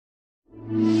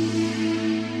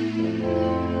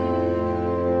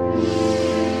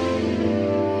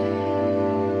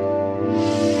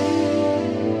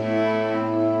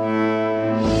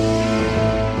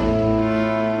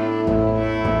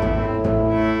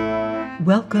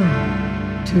Welcome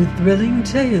to Thrilling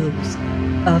Tales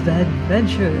of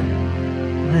Adventure.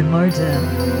 I'm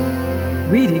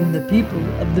Mardell, reading The People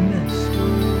of the Mist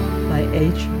by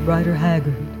H. Rider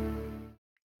Haggard.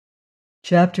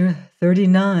 Chapter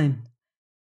 39,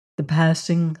 The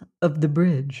Passing of the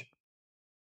Bridge.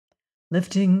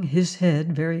 Lifting his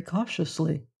head very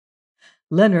cautiously,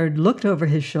 Leonard looked over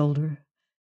his shoulder,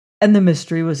 and the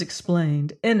mystery was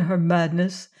explained. In her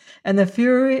madness and the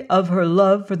fury of her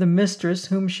love for the mistress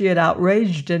whom she had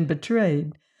outraged and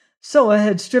betrayed, Soa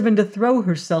had striven to throw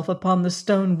herself upon the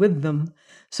stone with them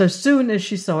so soon as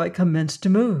she saw it commence to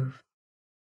move.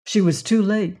 She was too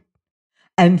late,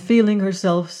 and feeling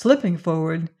herself slipping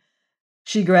forward,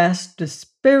 she grasped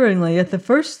despairingly at the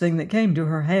first thing that came to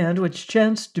her hand, which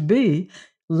chanced to be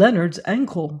Leonard's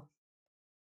ankle.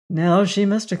 Now she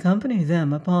must accompany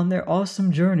them upon their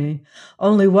awesome journey,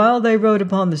 only while they rode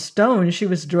upon the stone she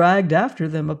was dragged after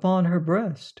them upon her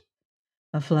breast.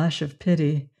 A flash of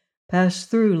pity passed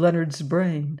through Leonard's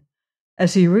brain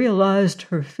as he realized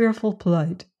her fearful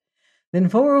plight. Then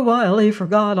for a while he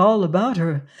forgot all about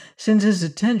her, since his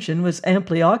attention was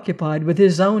amply occupied with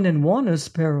his own and Wanna's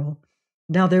peril.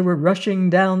 Now they were rushing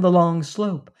down the long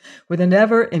slope with an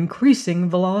ever-increasing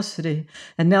velocity,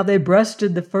 and now they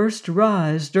breasted the first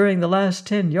rise, during the last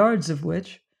 10 yards of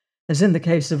which, as in the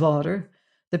case of Otter,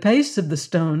 the pace of the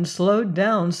stone slowed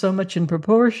down so much in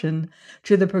proportion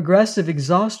to the progressive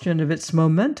exhaustion of its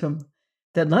momentum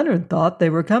that Leonard thought they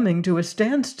were coming to a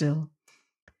standstill.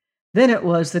 Then it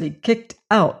was that he kicked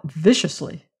out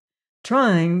viciously,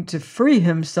 trying to free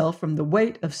himself from the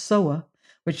weight of Soa,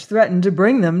 which threatened to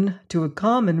bring them to a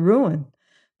common ruin,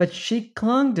 but she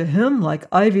clung to him like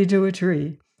ivy to a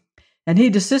tree, and he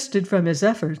desisted from his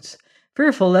efforts,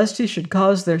 fearful lest he should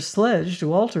cause their sledge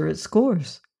to alter its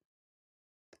course.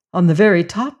 On the very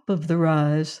top of the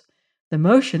rise, the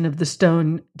motion of the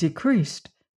stone decreased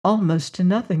almost to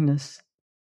nothingness.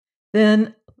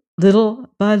 Then,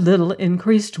 little by little,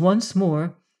 increased once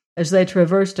more as they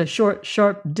traversed a short,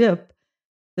 sharp dip,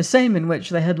 the same in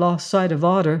which they had lost sight of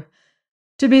Otter,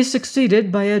 to be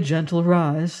succeeded by a gentle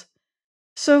rise.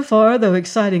 So far, though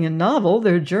exciting and novel,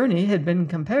 their journey had been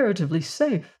comparatively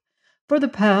safe, for the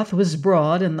path was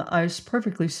broad and the ice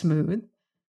perfectly smooth.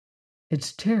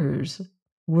 Its terrors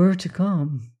were to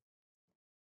come.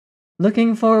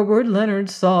 Looking forward, Leonard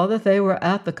saw that they were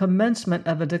at the commencement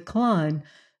of a decline,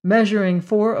 measuring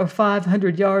 400 or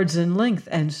 500 yards in length,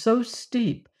 and so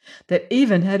steep that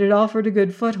even had it offered a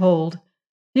good foothold,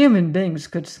 human beings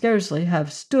could scarcely have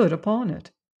stood upon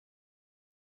it.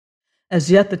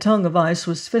 As yet the tongue of ice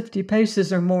was 50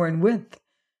 paces or more in width,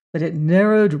 but it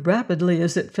narrowed rapidly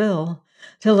as it fell,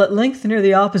 till at length near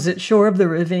the opposite shore of the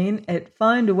ravine it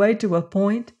fined away to a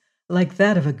point like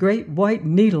that of a great white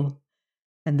needle,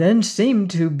 and then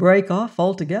seemed to break off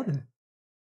altogether.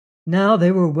 Now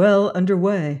they were well under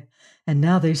way, and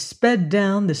now they sped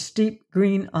down the steep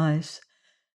green ice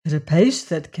at a pace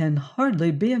that can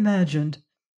hardly be imagined,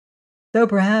 though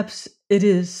perhaps it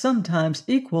is sometimes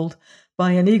equaled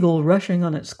by an eagle rushing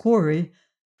on its quarry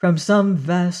from some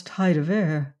vast height of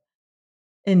air.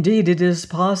 Indeed, it is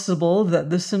possible that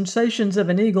the sensations of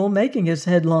an eagle making his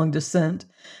headlong descent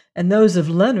and those of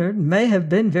Leonard may have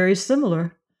been very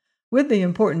similar, with the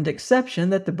important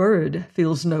exception that the bird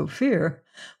feels no fear,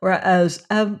 whereas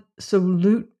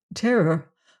absolute terror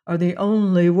are the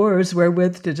only words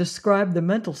wherewith to describe the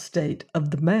mental state of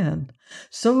the man.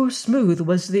 So smooth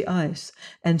was the ice,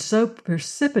 and so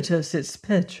precipitous its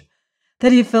pitch,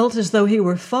 that he felt as though he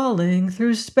were falling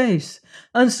through space,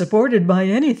 unsupported by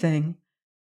anything.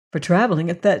 For traveling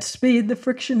at that speed, the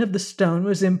friction of the stone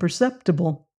was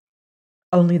imperceptible.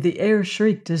 Only the air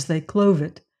shrieked as they clove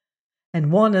it,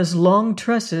 and Wanna's long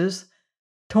tresses,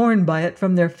 torn by it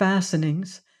from their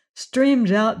fastenings,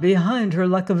 streamed out behind her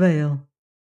like a veil.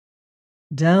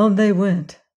 Down they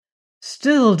went,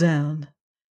 still down.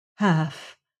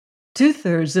 Half,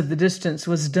 2/3 of the distance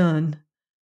was done.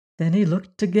 Then he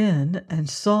looked again and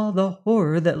saw the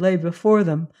horror that lay before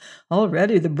them.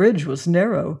 Already the bridge was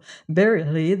narrow,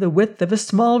 barely the width of a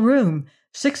small room.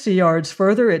 60 yards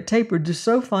further it tapered to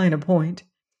so fine a point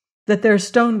that their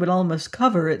stone would almost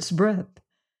cover its breadth,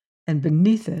 and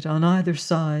beneath it, on either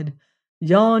side,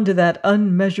 yawned that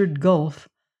unmeasured gulf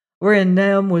wherein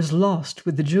Nam was lost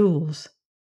with the jewels.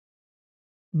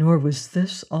 Nor was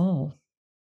this all,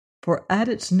 for at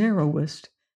its narrowest,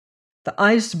 the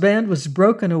ice band was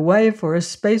broken away for a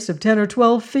space of 10 or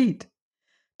 12 feet,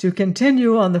 to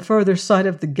continue on the further side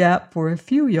of the gap for a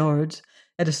few yards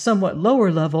at a somewhat lower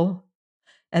level,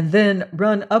 and then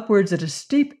run upwards at a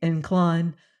steep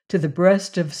incline to the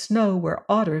breast of snow where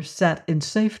Otter sat in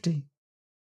safety.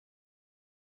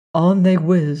 On they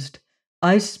whizzed,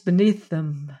 ice beneath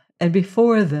them and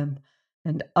before them,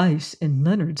 and ice in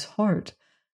Leonard's heart,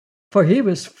 for he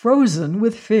was frozen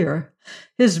with fear.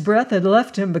 His breath had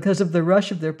left him because of the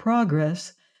rush of their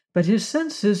progress, but his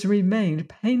senses remained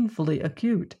painfully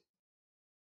acute.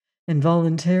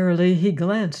 Involuntarily he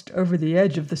glanced over the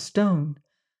edge of the stone,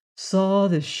 saw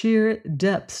the sheer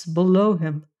depths below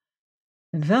him,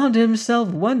 and found himself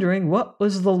wondering what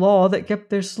was the law that kept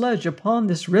their sledge upon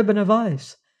this ribbon of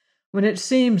ice, when it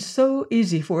seemed so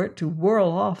easy for it to whirl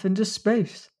off into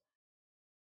space.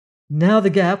 Now the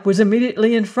gap was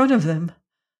immediately in front of them.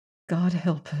 God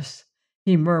help us,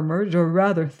 he murmured, or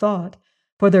rather thought,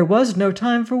 for there was no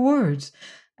time for words,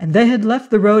 and they had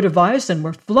left the road of ice and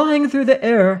were flying through the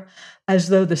air, as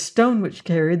though the stone which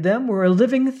carried them were a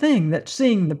living thing that,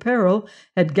 seeing the peril,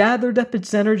 had gathered up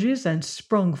its energies and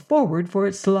sprung forward for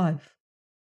its life.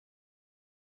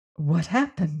 What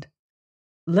happened?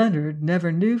 Leonard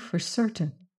never knew for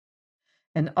certain,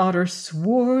 and Otter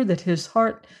swore that his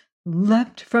heart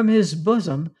leapt from his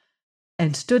bosom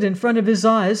and stood in front of his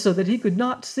eyes so that he could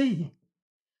not see.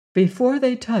 Before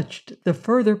they touched the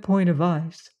further point of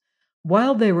ice,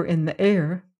 while they were in the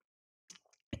air,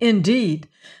 indeed,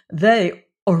 they,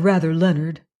 or rather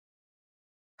Leonard,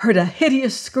 heard a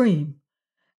hideous scream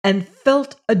and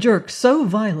felt a jerk so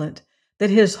violent that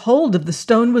his hold of the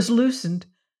stone was loosened,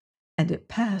 and it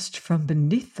passed from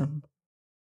beneath them.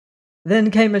 Then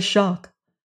came a shock,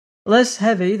 less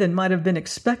heavy than might have been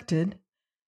expected,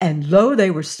 and lo,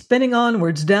 they were spinning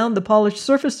onwards down the polished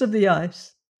surface of the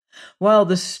ice, while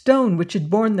the stone which had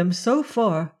borne them so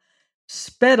far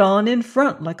sped on in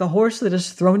front like a horse that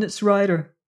has thrown its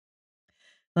rider.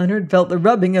 Leonard felt the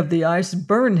rubbing of the ice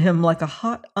burn him like a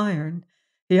hot iron.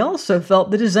 He also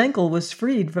felt that his ankle was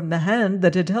freed from the hand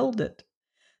that had held it.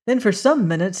 Then for some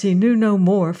minutes he knew no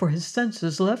more, for his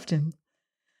senses left him.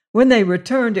 When they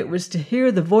returned, it was to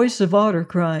hear the voice of Otter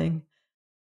crying,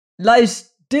 Lie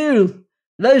still,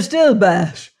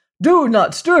 Bash! Do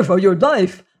not stir for your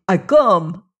life! I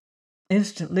come!"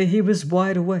 Instantly he was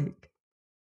wide awake,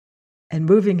 and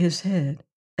moving his head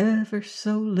ever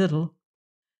so little,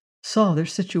 saw their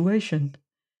situation.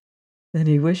 Then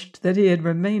he wished that he had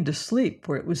remained asleep,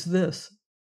 for it was this.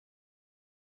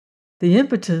 The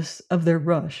impetus of their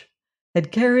rush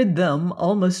had carried them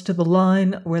almost to the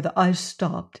line where the ice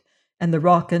stopped and the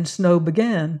rock and snow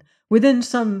began, within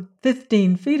some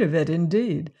 15 feet of it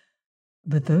indeed.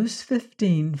 But those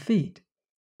 15 feet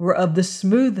were of the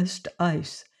smoothest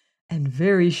ice, and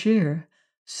very sheer,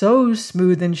 so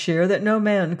smooth and sheer that no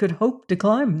man could hope to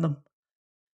climb them.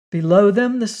 Below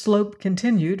them the slope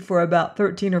continued for about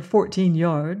 13 or 14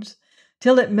 yards,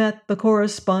 till it met the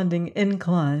corresponding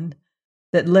incline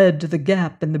that led to the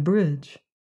gap in the bridge.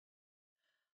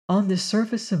 On the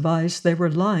surface of ice they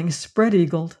were lying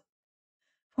spread-eagled.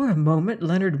 For a moment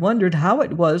Leonard wondered how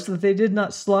it was that they did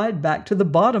not slide back to the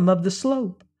bottom of the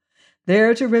slope,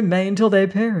 there to remain till they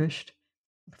perished,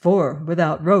 for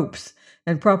without ropes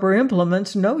and proper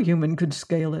implements no human could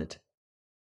scale it.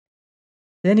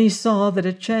 Then he saw that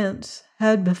a chance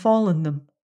had befallen them,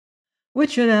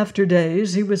 which in after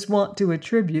days he was wont to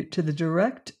attribute to the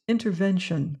direct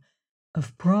intervention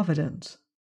of Providence.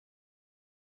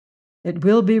 It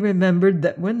will be remembered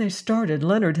that when they started,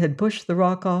 Leonard had pushed the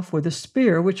rock off with a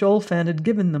spear which Olfan had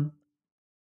given them.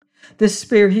 This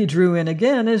spear he drew in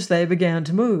again as they began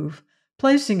to move,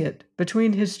 placing it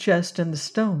between his chest and the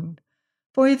stone,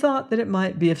 for he thought that it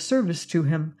might be of service to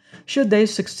him, should they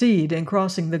succeed in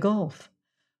crossing the gulf.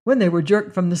 When they were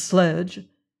jerked from the sledge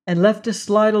and left to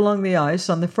slide along the ice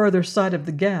on the further side of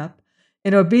the gap,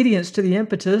 in obedience to the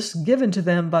impetus given to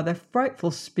them by the frightful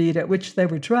speed at which they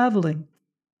were traveling,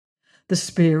 the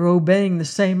spear, obeying the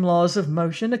same laws of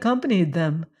motion, accompanied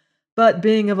them, but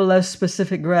being of a less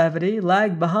specific gravity,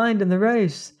 lagged behind in the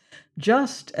race,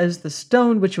 just as the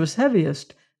stone which was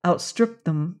heaviest outstripped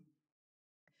them.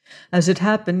 As it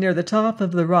happened, near the top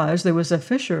of the rise there was a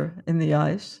fissure in the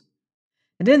ice,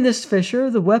 and in this fissure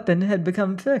the weapon had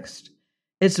become fixed,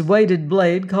 its weighted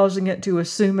blade causing it to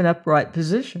assume an upright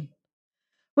position.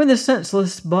 When the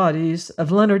senseless bodies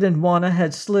of Leonard and Juana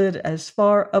had slid as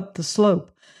far up the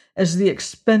slope as the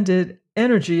expended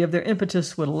energy of their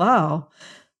impetus would allow,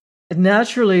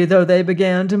 naturally, though, they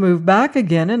began to move back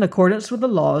again in accordance with the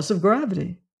laws of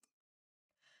gravity.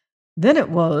 Then it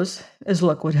was, as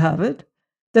luck would have it,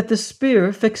 that the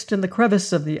spear fixed in the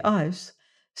crevice of the ice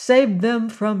saved them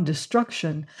from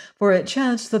destruction, for it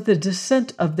chanced that the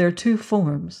descent of their two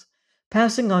forms,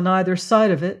 passing on either side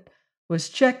of it, was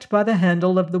checked by the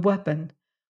handle of the weapon,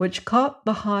 which caught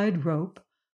the hide rope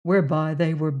whereby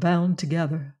they were bound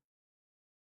together.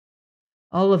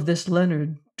 All of this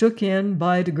Leonard took in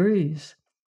by degrees,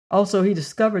 Also, he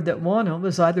discovered that Juana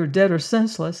was either dead or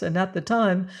senseless, and at the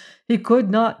time he could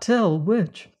not tell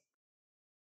which.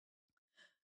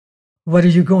 "What are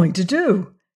you going to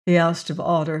do?" he asked of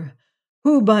Otter,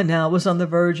 who by now was on the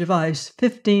verge of ice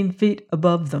 15 feet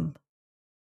above them.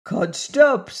 "Cut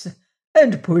steps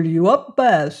and pull you up,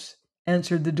 Baas,"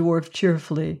 answered the dwarf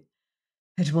cheerfully.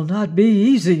 "It will not be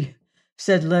easy,"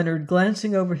 said Leonard,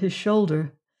 glancing over his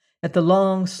shoulder at the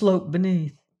long slope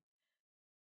beneath.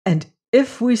 "And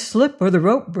if we slip or the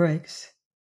rope breaks—"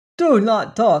 "Do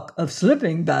not talk of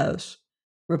slipping, Baas,"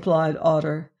 replied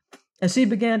Otter, as he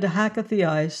began to hack at the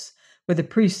ice with the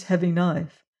priest's heavy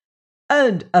knife.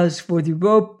 "And as for the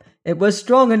rope, it was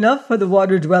strong enough for the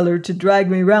water dweller to drag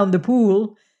me round the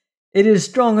pool. It is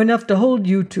strong enough to hold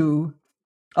you two,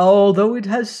 although it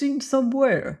has seen some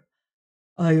wear.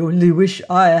 I only wish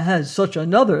I had such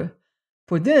another,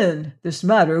 for then this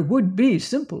matter would be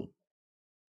simple."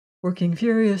 Working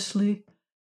furiously,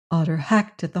 Otter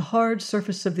hacked at the hard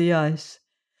surface of the ice.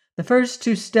 The first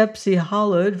 2 steps he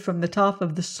hollowed from the top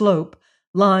of the slope,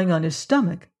 lying on his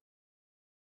stomach.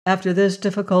 After this,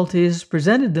 difficulties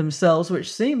presented themselves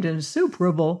which seemed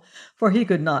insuperable, for he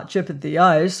could not chip at the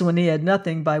ice when he had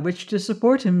nothing by which to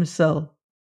support himself.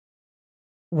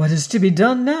 "What is to be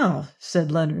done now?"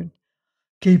 said Leonard.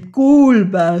 "Keep cool,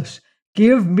 Baas.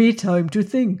 Give me time to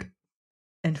think."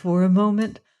 And for a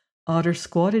moment Otter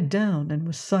squatted down and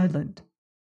was silent.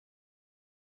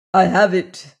 "I have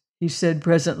it," he said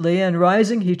presently, and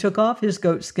rising he took off his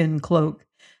goatskin cloak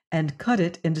and cut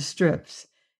it into strips,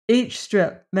 each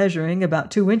strip measuring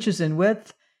about 2 inches in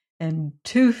width and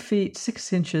 2 feet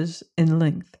 6 inches in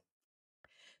length.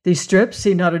 These strips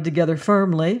he knotted together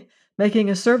firmly, making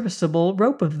a serviceable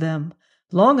rope of them,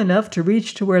 long enough to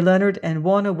reach to where Leonard and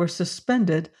Juana were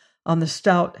suspended on the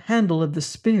stout handle of the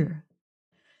spear.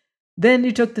 Then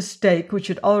he took the stake which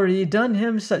had already done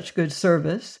him such good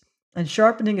service, and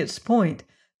sharpening its point,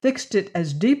 fixed it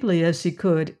as deeply as he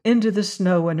could into the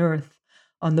snow and earth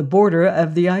on the border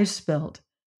of the ice belt,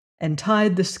 and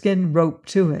tied the skin rope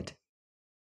to it.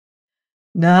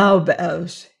 "Now,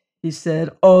 Baas," he said,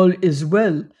 "all is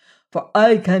well, for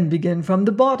I can begin from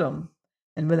the bottom."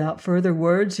 And without further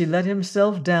words he let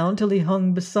himself down till he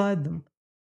hung beside them.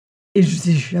 "Is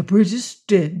the shepherdess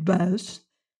dead, Baas?"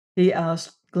 he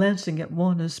asked, glancing at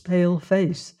Juana's pale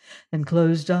face and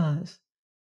closed eyes.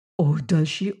 "Or does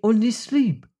she only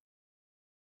sleep?"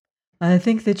 "I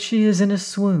think that she is in a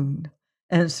swoon,"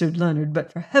 answered Leonard.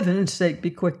 "But for heaven's sake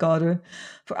be quick, Otter,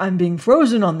 for I'm being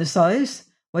frozen on this ice.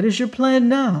 What is your plan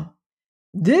now?"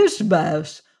 "This,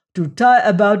 Baas, to tie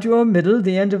about your middle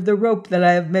the end of the rope that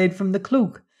I have made from the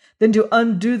cloak, then to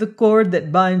undo the cord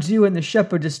that binds you and the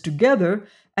shepherdess together,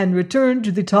 and return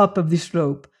to the top of the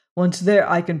slope. Once there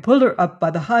I can pull her up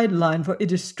by the hide line, for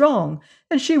it is strong,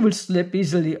 and she will slip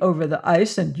easily over the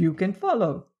ice, and you can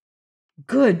follow."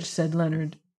 "Good," said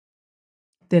Leonard.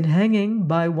 Then hanging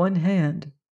by one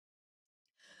hand,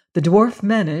 the dwarf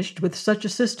managed, with such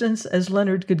assistance as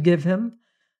Leonard could give him,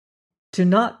 to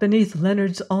knot beneath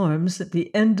Leonard's arms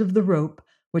the end of the rope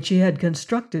which he had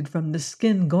constructed from the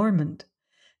skin garment.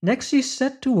 Next he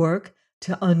set to work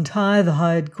to untie the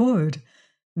hide cord,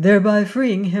 thereby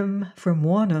freeing him from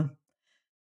Juana.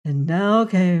 And now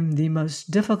came the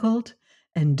most difficult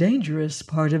and dangerous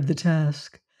part of the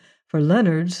task, for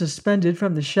Leonard, suspended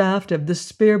from the shaft of the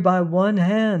spear by one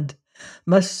hand,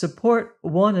 must support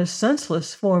Juana's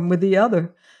senseless form with the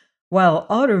other, while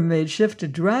Otter made shift to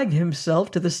drag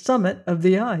himself to the summit of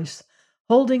the ice,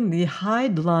 holding the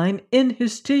hide line in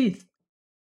his teeth.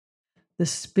 The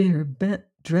spear bent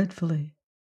dreadfully.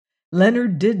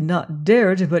 Leonard did not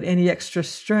dare to put any extra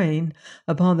strain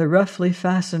upon the roughly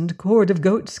fastened cord of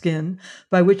goatskin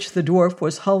by which the dwarf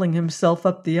was hauling himself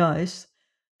up the ice,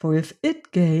 for if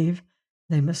it gave,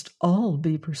 they must all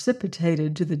be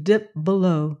precipitated to the dip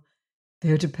below,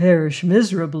 there to perish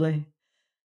miserably.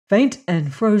 Faint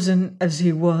and frozen as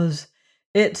he was,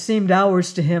 it seemed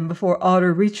hours to him before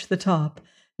Otter reached the top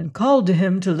and called to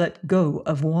him to let go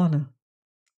of Juana.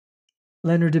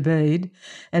 Leonard obeyed,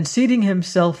 and seating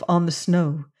himself on the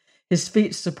snow, his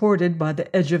feet supported by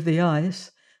the edge of the ice,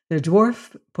 the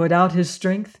dwarf put out his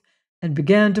strength and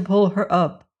began to pull her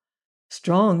up.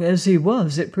 Strong as he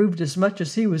was, it proved as much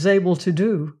as he was able to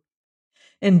do.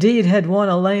 Indeed, had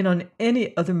Juana lain on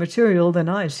any other material than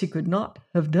ice, he could not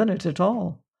have done it at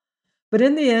all. But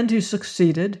in the end he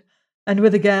succeeded, and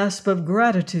with a gasp of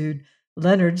gratitude,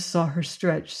 Leonard saw her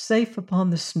stretched safe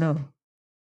upon the snow.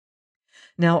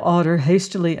 Now Otter,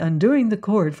 hastily undoing the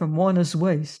cord from Juana's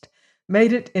waist,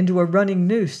 made it into a running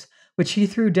noose, which he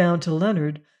threw down to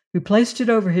Leonard, who placed it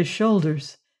over his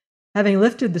shoulders. Having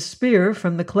lifted the spear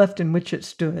from the cleft in which it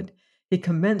stood, he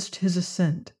commenced his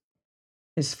ascent.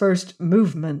 His first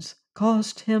movements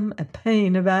caused him a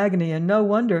pain of agony, and no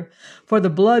wonder, for the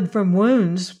blood from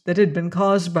wounds that had been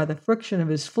caused by the friction of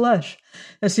his flesh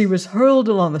as he was hurled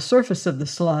along the surface of the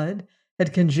slide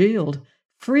had congealed,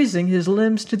 freezing his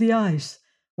limbs to the ice,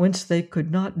 whence they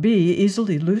could not be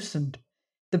easily loosened.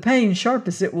 The pain, sharp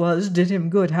as it was, did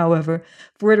him good, however,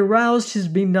 for it aroused his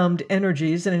benumbed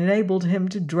energies and enabled him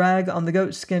to drag on the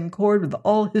goatskin cord with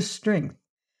all his strength,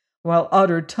 while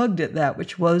Otter tugged at that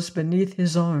which was beneath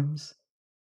his arms.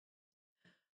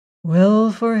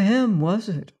 Well for him was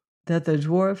it that the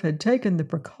dwarf had taken the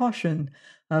precaution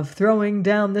of throwing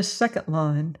down this second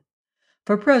line,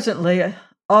 for presently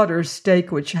Otter's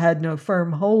stake, which had no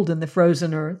firm hold in the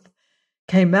frozen earth,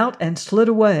 came out and slid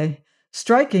away,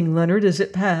 striking Leonard as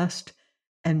it passed,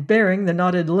 and bearing the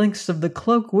knotted links of the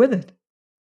cloak with it.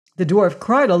 The dwarf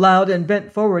cried aloud and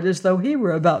bent forward as though he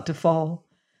were about to fall.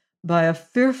 By a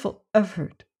fearful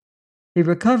effort, he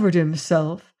recovered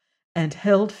himself and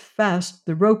held fast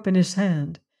the rope in his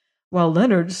hand, while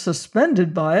Leonard,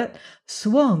 suspended by it,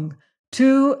 swung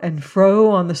to and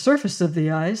fro on the surface of the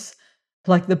ice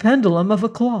like the pendulum of a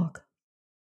clock.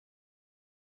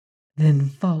 Then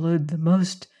followed the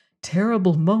most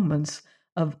terrible moments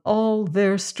of all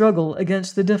their struggle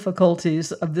against the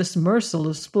difficulties of this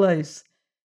merciless place.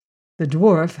 The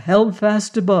dwarf held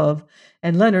fast above,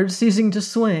 and Leonard, ceasing to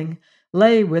swing,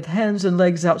 lay with hands and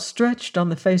legs outstretched on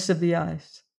the face of the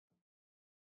ice.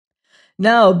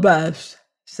 "Now, Bass,"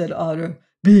 said Otter,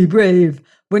 "be brave.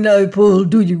 When I pull,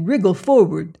 do you wriggle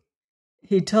forward."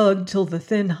 He tugged till the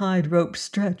thin hide rope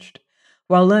stretched,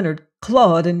 while Leonard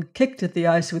clawed and kicked at the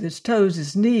ice with his toes,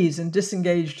 his knees, and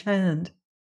disengaged hand.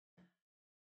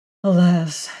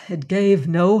 Alas, it gave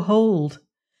no hold.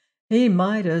 He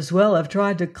might as well have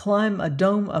tried to climb a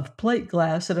dome of plate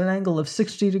glass at an angle of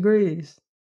 60 degrees.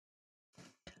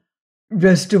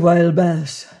 "Rest a while,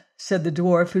 Bass," said the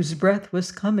dwarf, whose breath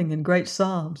was coming in great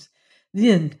sobs.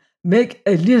 "Then make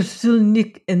a little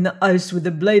nick in the ice with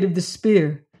the blade of the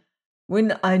spear.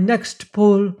 When I next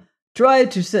pull, try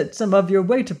to set some of your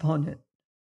weight upon it."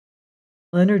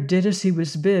 Leonard did as he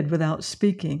was bid without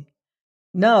speaking.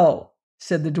 "Now,"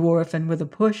 said the dwarf, and with a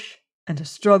push and a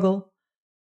struggle,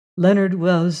 Leonard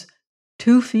was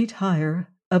 2 feet higher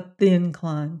up the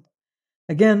incline.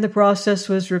 Again the process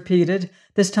was repeated.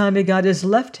 This time he got his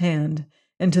left hand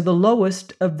into the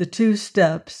lowest of the 2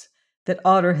 steps that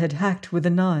Otter had hacked with a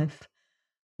knife.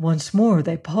 Once more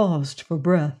they paused for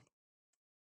breath.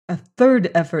 A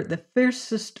third effort, the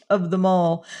fiercest of them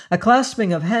all, a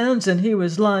clasping of hands, and he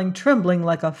was lying trembling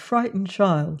like a frightened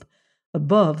child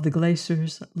above the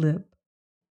glacier's lip.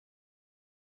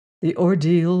 The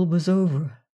ordeal was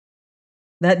over.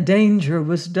 That danger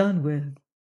was done with.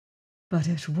 But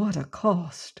at what a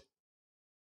cost!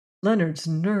 Leonard's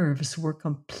nerves were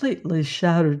completely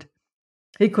shattered.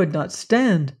 He could not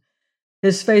stand.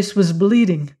 His face was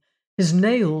bleeding, his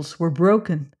nails were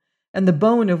broken, and the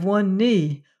bone of one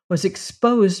knee was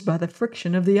exposed by the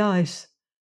friction of the ice,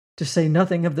 to say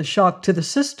nothing of the shock to the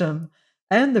system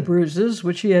and the bruises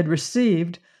which he had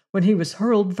received when he was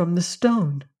hurled from the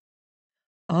stone.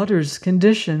 Otter's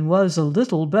condition was a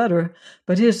little better,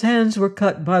 but his hands were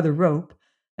cut by the rope,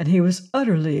 and he was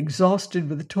utterly exhausted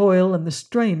with toil and the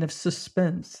strain of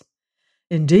suspense.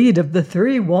 Indeed, of the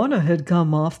 3, Juana had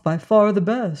come off by far the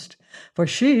best, for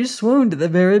she swooned at the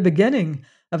very beginning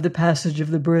of the passage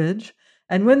of the bridge,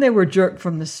 and when they were jerked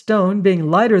from the stone, being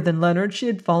lighter than Leonard, she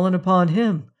had fallen upon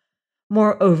him.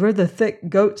 Moreover, the thick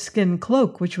goatskin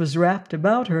cloak which was wrapped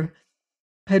about her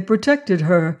had protected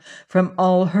her from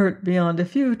all hurt beyond a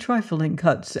few trifling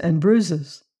cuts and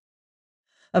bruises.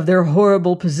 Of their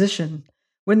horrible position,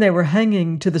 when they were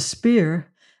hanging to the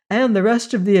spear, and the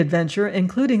rest of the adventure,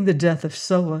 including the death of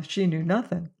Soa, she knew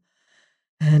nothing,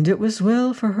 and it was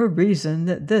well for her reason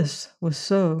that this was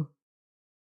so.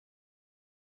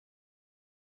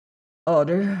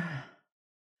 "Otter,"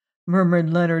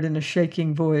 murmured Leonard in a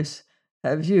shaking voice,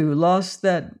 "have you lost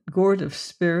that gourd of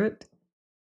spirit?"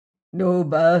 "No,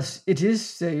 Bass, it is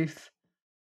safe."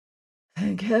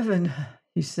 "Thank heaven,"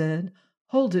 he said.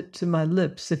 "Hold it to my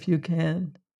lips if you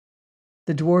can."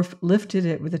 The dwarf lifted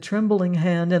it with a trembling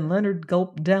hand, and Leonard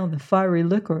gulped down the fiery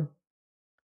liquor.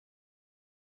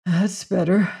 "That's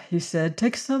better," he said.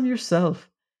 "Take some yourself."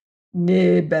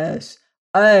 "Nay, Bass,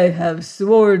 I have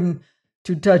sworn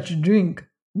to touch drink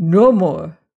no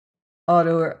more,"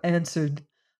 Otto answered,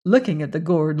 looking at the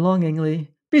gourd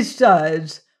longingly.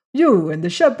 "Besides, you and the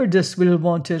shepherdess will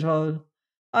want it all.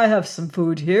 I have some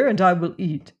food here, and I will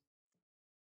eat."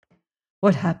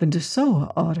 "What happened to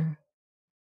Soa, Otter?"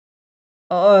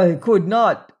 "I could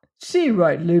not see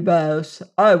rightly, Bass.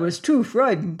 I was too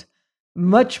frightened.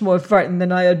 much more frightened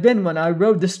than I had been when I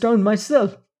rode the stone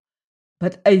myself.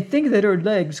 But I think that her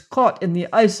legs caught in the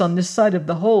ice on this side of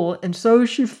the hole, and so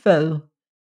she fell.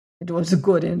 It was a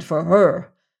good end for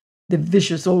her, the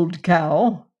vicious old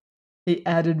cow," he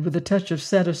added with a touch of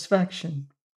satisfaction.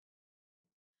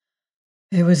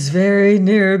 "It was very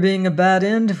near being a bad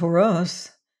end for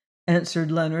us,"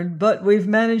 answered Leonard, "but we've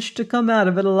managed to come out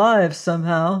of it alive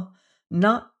somehow.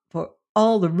 Not for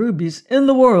all the rubies in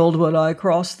the world would I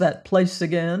cross that place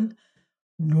again."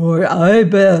 "Nor I,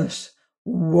 Bess.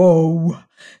 Whoa,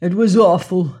 it was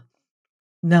awful.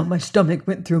 Now my stomach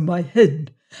went through my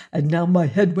head, and now my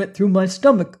head went through my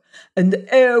stomach, and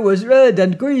the air was red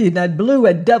and green and blue,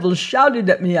 and devils shouted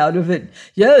at me out of it.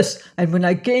 Yes, and when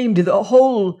I came to the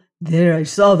hole, there I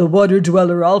saw the water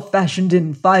dweller all fashioned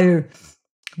in fire,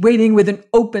 waiting with an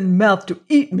open mouth to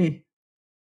eat me.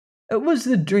 It was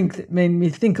the drink that made me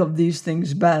think of these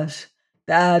things, Bass.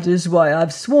 That is why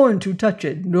I've sworn to touch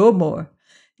it no more.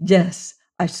 Yes,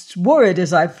 I swore it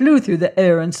as I flew through the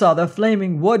air and saw the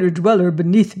flaming water dweller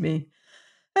beneath me.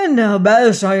 And now,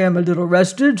 Bass, I am a little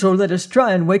rested, so let us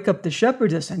try and wake up the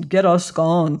shepherdess and get us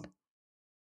gone."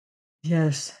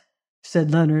 "Yes," said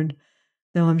Leonard,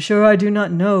 "though I'm sure I do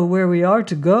not know where we are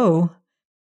to go.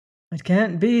 It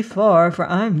can't be far, for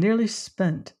I'm nearly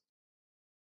spent."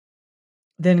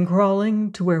 Then,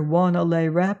 crawling to where Juana lay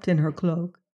wrapped in her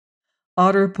cloak,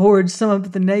 Otter poured some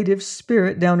of the native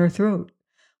spirit down her throat,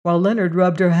 while Leonard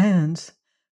rubbed her hands.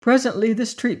 Presently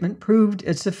this treatment proved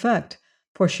its effect,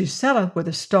 for she sat up with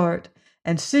a start,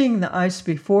 and seeing the ice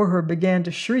before her began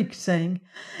to shriek, saying,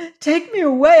 "Take me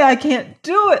away! I can't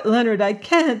do it, Leonard! I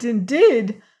can't,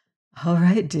 indeed!" "All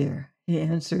right, dear," he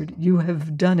answered. "You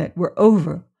have done it. We're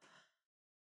over."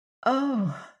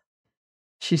 "Oh,"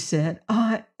 she said,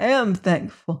 "I am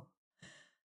thankful.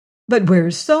 But where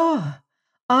is Saw?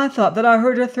 I thought that I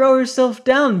heard her throw herself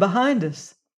down behind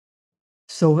us."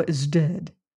 "Saw is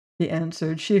dead," he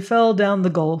answered. "She fell down the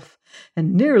gulf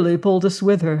and nearly pulled us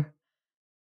with her.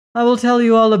 I will tell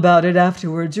you all about it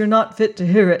afterwards. You're not fit to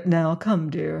hear it now. Come,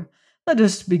 dear, let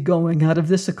us be going out of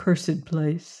this accursed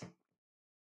place."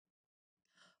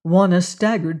 Juana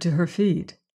staggered to her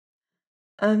feet.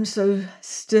 "I'm so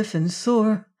stiff and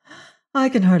sore, I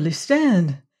can hardly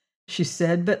stand," she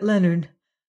said. "But Leonard,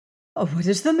 oh, what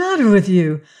is the matter with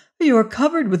you? You are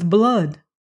covered with blood."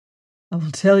 "I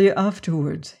will tell you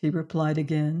afterwards," he replied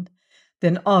again.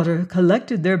 Then Otter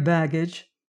collected their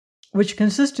baggage, which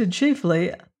consisted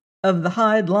chiefly of the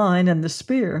hide line and the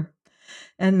spear,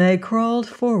 and they crawled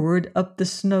forward up the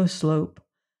snow slope,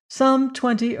 some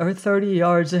 20 or 30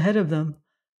 yards ahead of them,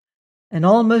 and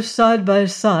almost side by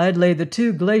side lay the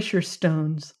 2 glacier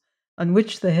stones on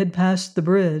which they had passed the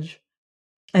bridge,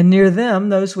 and near them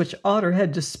those which Otter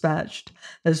had dispatched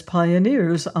as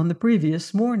pioneers on the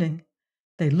previous morning.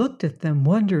 They looked at them,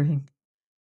 wondering.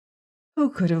 Who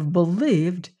could have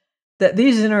believed that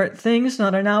these inert things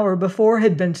not an hour before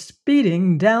had been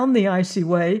speeding down the icy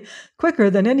way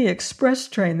quicker than any express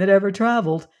train that ever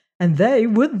traveled, and they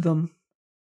with them?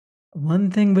 One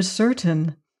thing was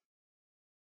certain.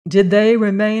 Did they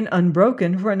remain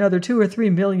unbroken for another 2 or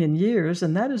 3 million years,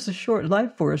 and that is a short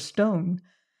life for a stone,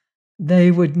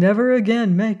 they would never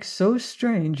again make so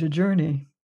strange a journey.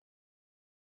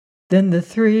 Then the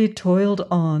 3 toiled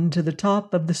on to the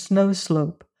top of the snow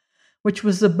slope, which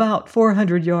was about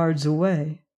 400 yards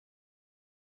away.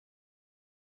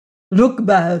 "Look,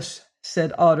 Bass,"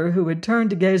 said Otter, who had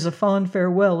turned to gaze a fond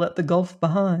farewell at the gulf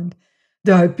behind.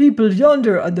 "There are people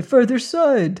yonder on the further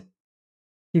side."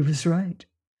 He was right.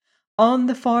 On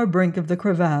the far brink of the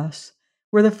crevasse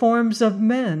were the forms of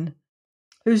men,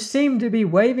 who seemed to be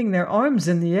waving their arms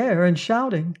in the air and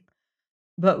shouting.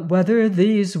 But whether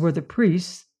these were the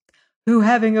priests, who,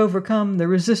 having overcome the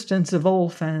resistance of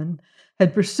Olfan,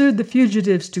 had pursued the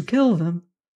fugitives to kill them,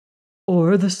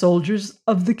 or the soldiers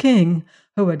of the king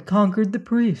who had conquered the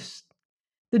priests,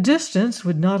 the distance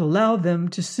would not allow them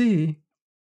to see.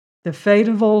 The fate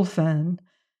of Olfan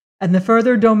and the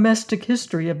further domestic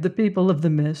history of the people of the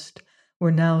mist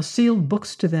were now sealed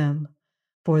books to them,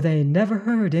 for they never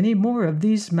heard any more of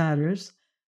these matters,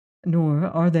 nor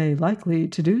are they likely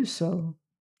to do so.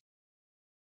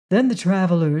 Then the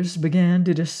travelers began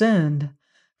to descend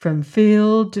from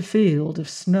field to field of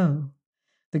snow,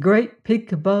 the great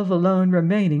peak above alone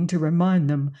remaining to remind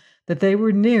them that they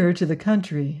were near to the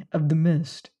country of the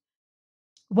mist.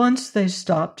 Once they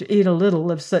stopped to eat a little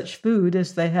of such food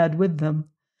as they had with them,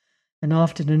 and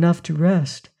often enough to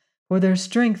rest, for their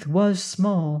strength was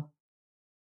small.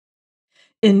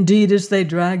 Indeed, as they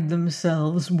dragged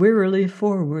themselves wearily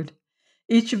forward,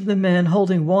 each of the men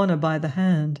holding Juana by the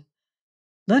hand,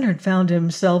 Leonard found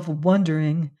himself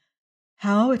wondering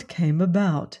how it came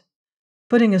about,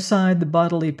 putting aside the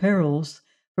bodily perils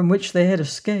from which they had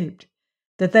escaped,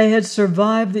 that they had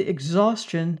survived the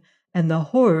exhaustion and the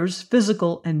horrors,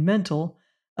 physical and mental,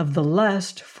 of the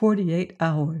last 48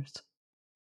 hours.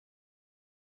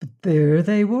 But there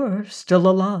they were, still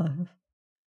alive,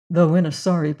 though in a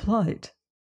sorry plight.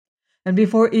 And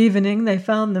before evening they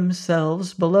found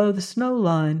themselves below the snow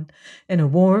line in a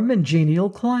warm and genial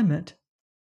climate.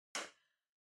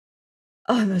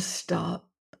 "I must stop,"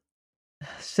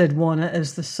 said Juana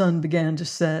as the sun began to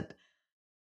set.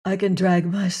 "I can drag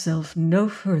myself no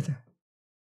further."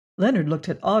 Leonard looked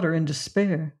at Otter in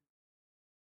despair.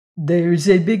 "There's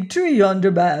a big tree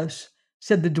yonder, Baas,"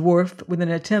 said the dwarf with an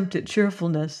attempt at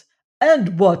cheerfulness,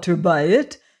 "and water by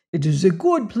it. It is a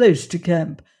good place to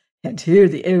camp, and here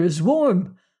the air is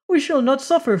warm. We shall not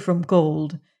suffer from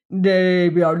cold. Nay,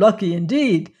 we are lucky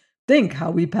indeed. Think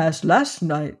how we passed last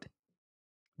night."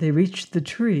 They reached the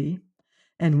tree,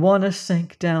 and Juana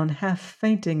sank down half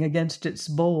fainting against its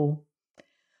bole.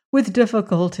 With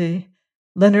difficulty,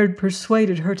 Leonard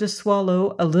persuaded her to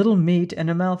swallow a little meat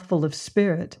and a mouthful of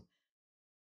spirit.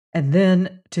 And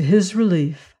then, to his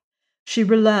relief, she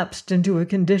relapsed into a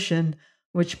condition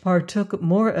which partook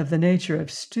more of the nature of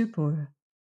stupor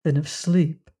than of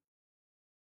sleep.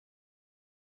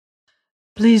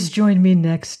 Please join me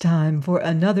next time for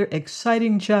another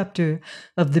exciting chapter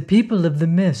of The People of the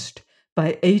Mist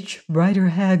by H. Rider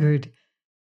Haggard,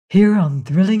 here on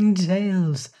Thrilling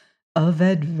Tales of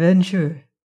Adventure.